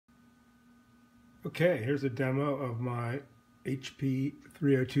Okay, here's a demo of my HP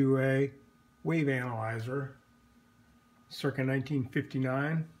 302A wave analyzer, circa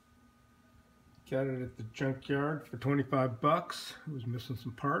 1959. Got it at the junkyard for 25 bucks. It was missing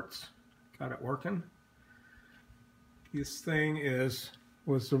some parts. Got it working. This thing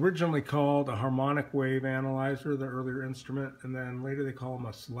was originally called a harmonic wave analyzer, the earlier instrument, and then later they call them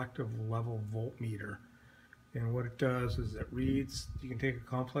a selective level voltmeter. And what it does is it reads, you can take a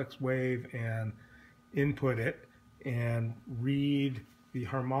complex wave and input it and read the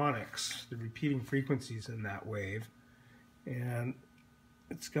harmonics, the repeating frequencies in that wave. And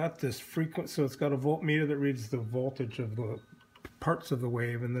it's got this frequency, so it's got a voltmeter that reads the voltage of the parts of the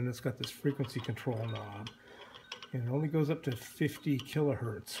wave, and then it's got this frequency control knob. And it only goes up to 50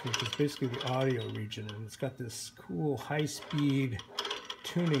 kilohertz, which is basically the audio region. And it's got this cool high-speed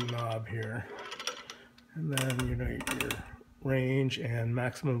tuning knob here. And then, you know, your range and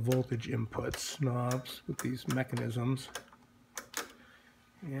maximum voltage inputs knobs with these mechanisms.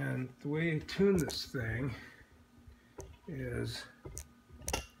 And the way I tune this thing is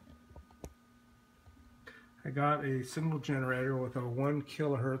I got a signal generator with a 1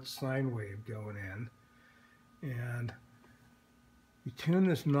 kilohertz sine wave going in. And we tune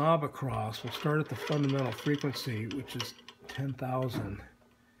this knob across. We'll start at the fundamental frequency, which is 10,000.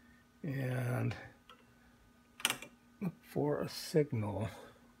 And look for a signal,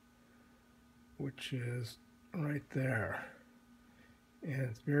 which is right there. And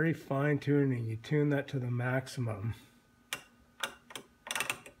it's very fine tuning. You tune that to the maximum.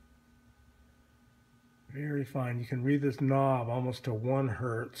 Very fine. You can read this knob almost to 1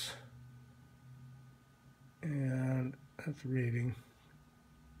 hertz. And that's reading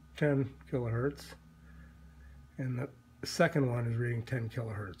 10 kilohertz. And the second one is reading 10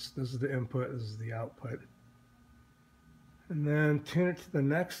 kilohertz. This is the input, this is the output. And then tune it to the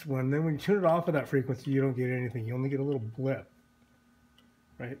next one. Then when you tune it off of that frequency, you don't get anything. You only get a little blip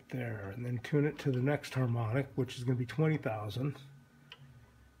right there. And then tune it to the next harmonic, which is going to be 20,000.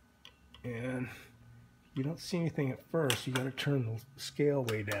 And you don't see anything at first. You got to turn the scale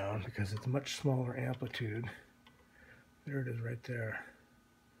way down because it's a much smaller amplitude. There it is right there.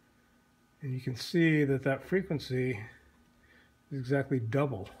 And you can see that that frequency is exactly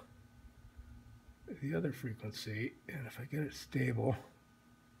double the other frequency. And if I get it stable,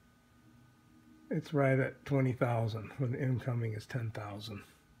 it's right at 20,000 when the incoming is 10,000.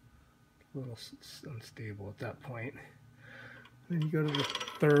 A little unstable at that point. Then you go to the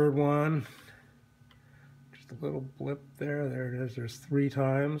third one. A little blip there. There it is. There's 3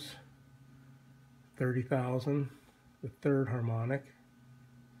 times 30,000, the third harmonic,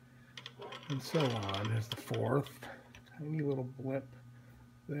 and so on. There's the fourth, tiny little blip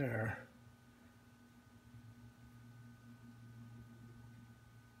there.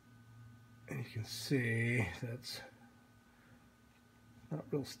 And you can see that's not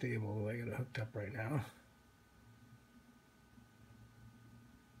real stable the way I got it hooked up right now.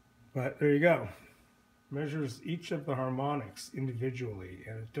 But there you go. Measures each of the harmonics individually,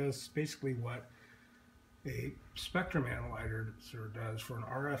 and it does basically what a spectrum analyzer does for an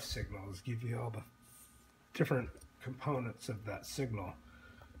RF signal, is give you all the different components of that signal.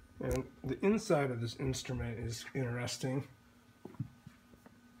 And the inside of this instrument is interesting,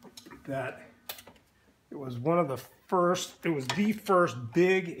 that it was one of the first, it was the first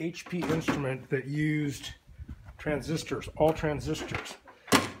big HP instrument that used transistors, all transistors.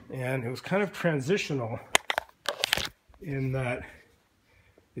 And it was kind of transitional in that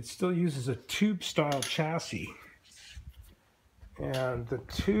it still uses a tube style chassis. And the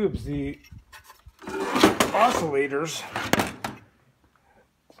tubes, the oscillators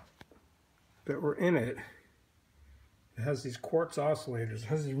that were in it, it has these quartz oscillators. It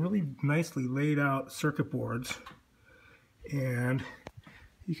has these really nicely laid out circuit boards. And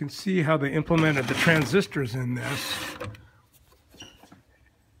you can see how they implemented the transistors in this.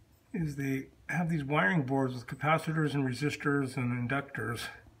 Is they have these wiring boards with capacitors and resistors and inductors,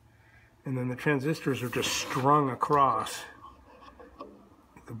 and then the transistors are just strung across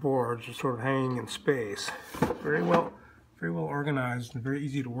the boards, just sort of hanging in space. Very well organized and very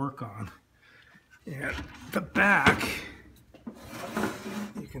easy to work on. And the back,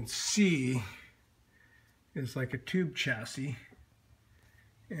 you can see, is like a tube chassis,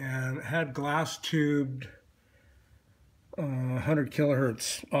 and it had glass tubed 100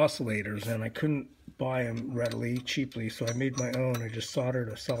 kilohertz oscillators, and I couldn't buy them readily, cheaply, so I made my own. I just soldered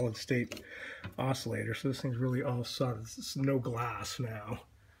a solid state oscillator, so this thing's really all solid. It's no glass now.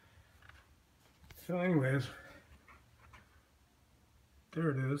 So anyways, there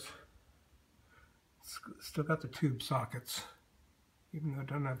it is. It's still got the tube sockets, even though it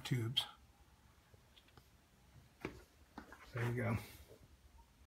doesn't have tubes. There you go.